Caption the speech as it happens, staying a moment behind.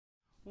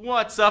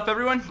What's up,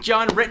 everyone?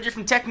 John Rettinger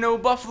from Techno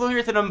Buffalo here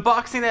with an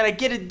unboxing that I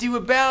get to do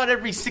about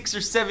every 6 or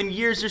 7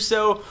 years or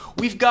so.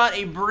 We've got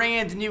a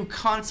brand new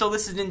console.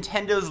 This is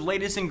Nintendo's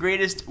latest and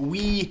greatest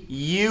Wii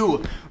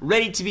U,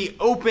 ready to be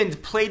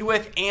opened, played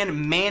with,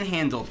 and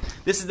manhandled.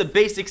 This is the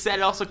basic set.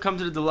 It also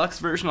comes in a deluxe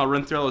version. I'll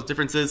run through all those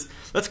differences.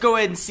 Let's go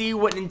ahead and see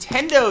what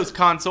Nintendo's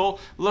console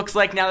looks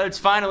like now that it's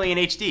finally in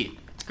HD.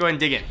 Let's go ahead and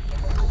dig in.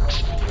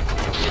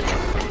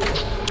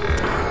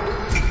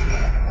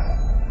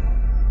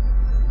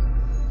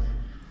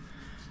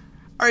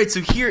 Alright,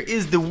 so here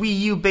is the Wii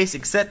U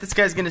basic set. This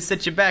guy's going to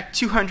set you back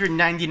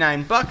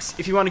 $299.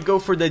 If you want to go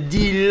for the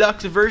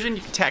deluxe version,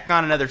 you can tack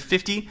on another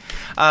 $50.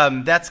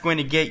 That's going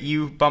to get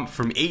you bumped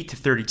from 8 to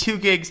 32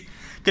 gigs.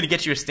 Going to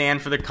get you a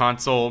stand for the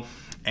console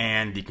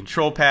and the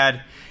control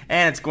pad.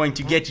 And it's going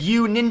to get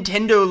you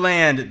Nintendo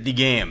Land, the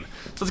game.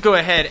 So let's go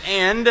ahead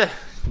and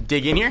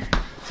dig in here.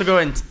 So go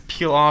ahead and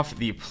peel off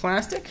the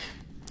plastic.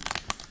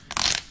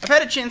 I've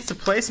had a chance to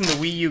play some of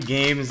the Wii U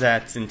games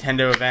at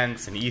Nintendo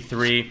events and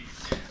E3.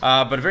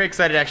 But I'm very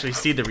excited to actually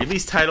see the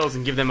release titles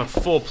and give them a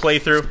full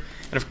playthrough.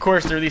 And of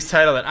course, the release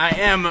title that I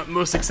am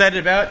most excited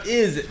about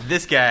is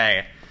this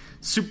guy,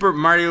 Super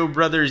Mario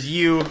Bros.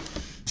 U.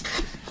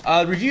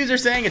 Reviews are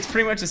saying it's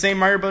pretty much the same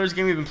Mario Bros.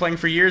 Game we've been playing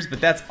for years,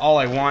 but that's all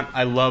I want.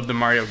 I love the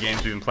Mario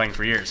games we've been playing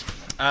for years.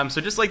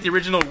 So just like the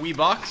original Wii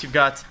box, you've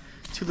got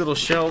two little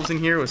shelves in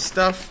here with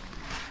stuff.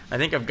 I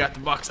think I've got the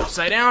box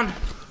upside down.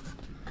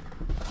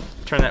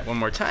 Turn that one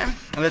more time.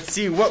 And let's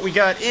see what we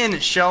got in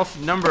shelf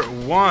number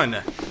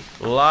 1.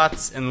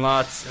 Lots and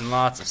lots and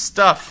lots of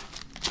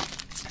stuff.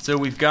 So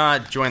we've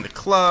got Join the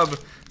Club,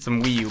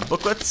 some Wii U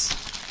booklets,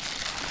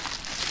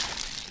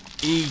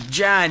 a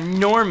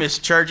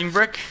ginormous charging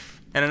brick,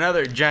 and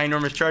another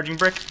ginormous charging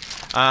brick,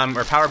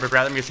 or power brick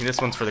rather. I'm guessing this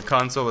one's for the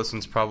console, this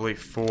one's probably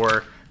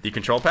for the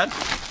control pad.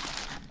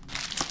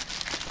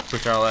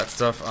 Push all that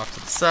stuff off to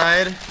the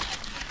side.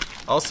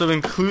 Also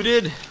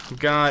included, we've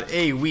got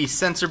a Wii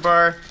sensor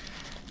bar,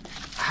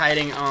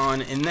 hiding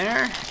on in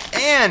there,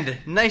 and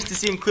nice to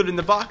see included in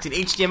the box an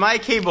HDMI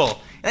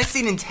cable. And that's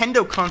the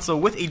Nintendo console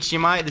with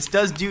HDMI. This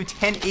does do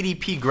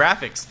 1080p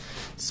graphics,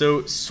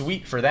 so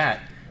sweet for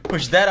that.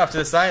 Push that off to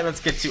the side. Let's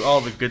get to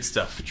all the good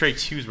stuff. Tray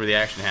 2 is where the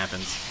action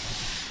happens.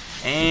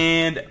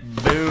 And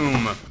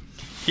boom.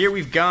 Here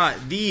we've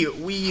got the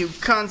Wii U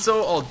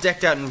console all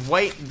decked out in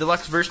white. The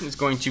deluxe version is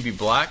going to be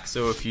black,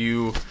 so if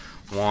you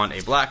want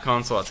a black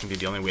console, that's going to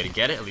be the only way to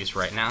get it, at least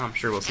right now. I'm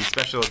sure we'll see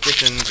special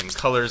editions and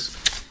colors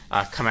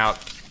come out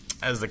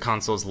as the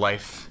console's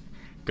life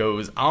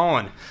goes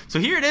on. So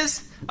here it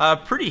is, a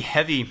pretty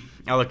heavy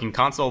looking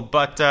console,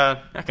 but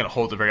not going to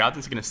hold it very often.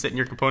 It's going to sit in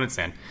your component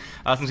stand.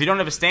 Since we don't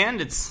have a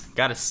stand, it's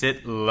got to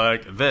sit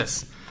like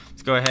this.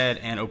 Let's go ahead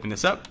and open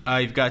this up.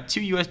 You've got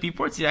 2 USB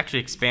ports. You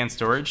actually expand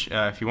storage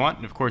if you want,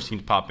 and of course you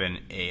can pop in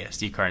a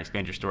SD card and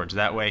expand your storage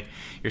that way.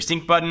 Your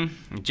sync button,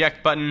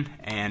 eject button,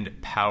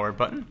 and power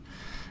button.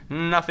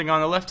 Nothing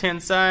on the left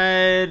hand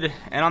side,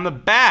 and on the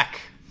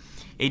back,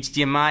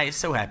 HDMI,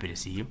 so happy to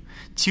see you.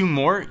 2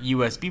 more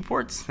USB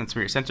ports, that's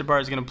where your sensor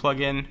bar is going to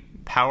plug in,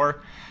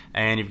 power,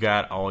 and you've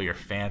got all your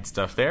fan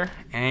stuff there.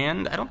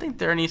 And I don't think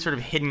there are any sort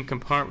of hidden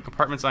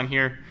compartments on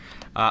here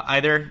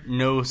either.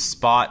 No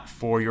spot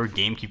for your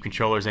GameCube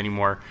controllers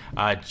anymore,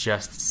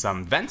 just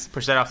some vents.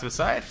 Push that off to the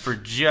side for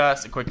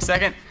just a quick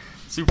second.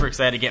 Super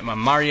excited to get my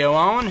Mario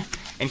on.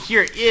 And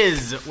here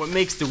is what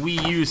makes the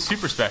Wii U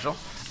super special.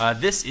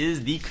 This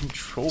is the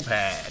control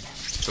pad.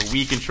 The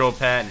Wii control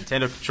pad,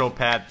 Nintendo control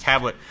pad,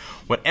 tablet,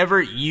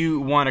 whatever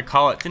you want to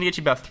call it. It's going to get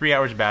you about 3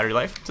 hours of battery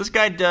life. So this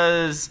guy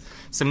does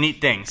some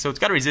neat things. So it's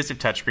got a resistive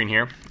touchscreen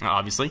here,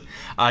 obviously.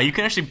 You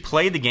can actually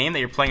play the game that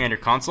you're playing on your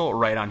console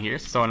right on here.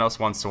 So someone else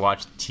wants to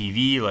watch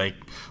TV, like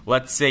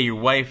let's say your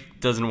wife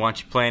doesn't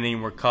want you playing any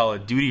more Call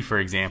of Duty, for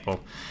example,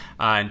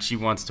 and she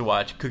wants to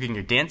watch cooking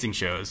or dancing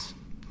shows.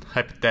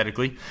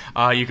 Hypothetically,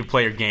 you can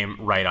play your game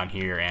right on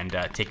here and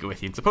take it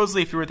with you. And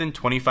supposedly, if you're within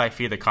 25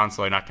 feet of the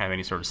console, you're not going to have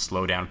any sort of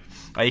slowdown.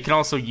 You can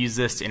also use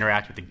this to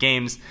interact with the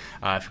games.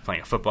 If you're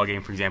playing a football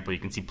game, for example, you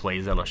can see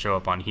plays that'll show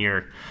up on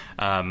here.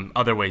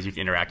 Other ways you can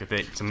interact with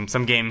it.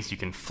 Some games, you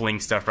can fling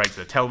stuff right to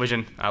the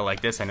television,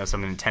 like this. I know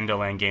some Nintendo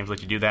Land games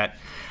let you do that.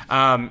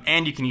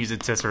 And you can use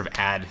it to sort of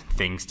add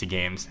things to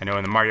games. I know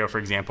in the Mario, for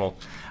example,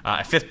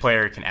 a 5th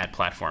player can add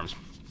platforms.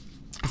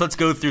 So let's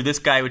go through this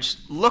guy, which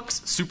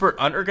looks super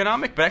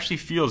unergonomic, but actually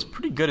feels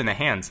pretty good in the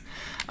hands.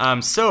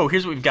 So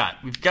here's what we've got.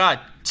 We've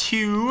got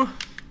 2,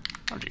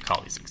 how do you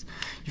call these things?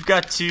 You've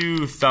got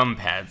 2 thumb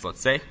pads, let's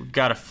say. We've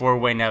got a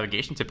 4-way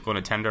navigation, typical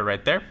Nintendo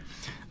right there.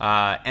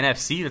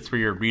 NFC, that's where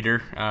your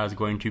reader is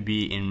going to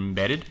be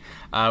embedded.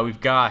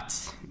 We've got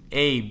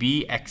A,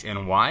 B, X,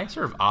 and Y.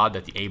 Sort of odd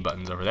that the A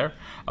button's over there.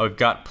 We've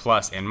got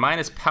plus and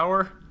minus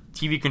power.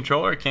 TV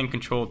controller, can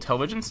control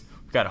televisions.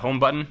 We've got a home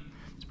button.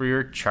 Where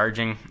your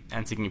charging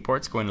and syncing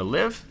ports going to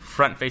live.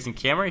 Front-facing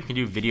camera, you can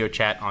do video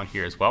chat on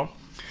here as well.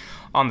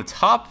 On the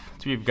top,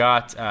 we've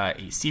got a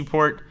C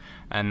port,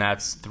 and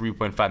that's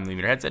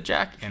 3.5mm headset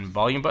jack and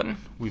volume button.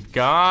 We've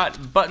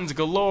got buttons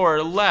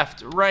galore,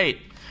 left, right,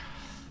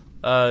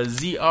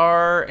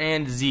 ZR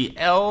and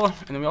ZL,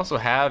 and then we also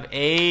have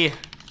a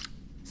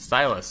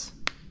stylus,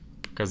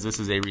 because this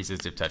is a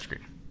resistive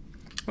touchscreen.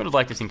 Would have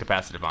liked to have seen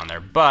capacitive on there,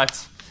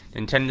 but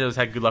Nintendo's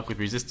had good luck with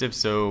resistive,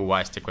 so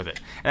why stick with it?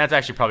 And that's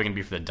actually probably going to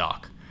be for the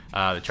dock.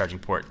 The charging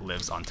port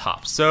lives on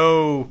top.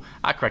 So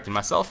I corrected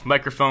myself.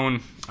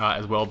 Microphone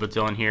as well built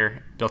in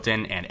here,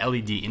 and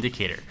LED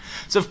indicator.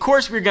 So of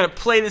course we're gonna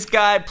play this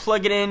guy,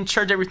 plug it in,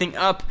 charge everything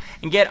up,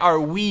 and get our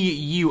Wii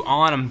U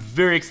on. I'm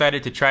very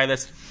excited to try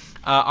this.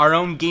 Our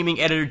own gaming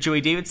editor,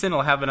 Joey Davidson,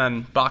 will have an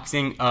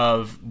unboxing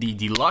of the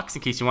Deluxe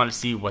in case you want to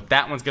see what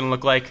that one's going to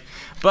look like.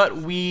 But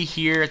we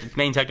here at the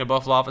main Techno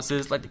Buffalo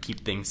offices like to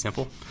keep things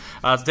simple.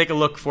 So take a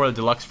look for the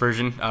Deluxe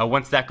version.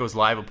 Once that goes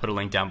live, I'll put a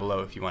link down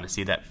below if you want to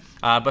see that.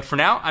 But for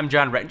now, I'm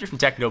John Rettinger from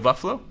Techno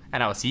Buffalo,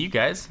 and I will see you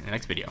guys in the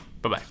next video.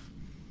 Bye-bye.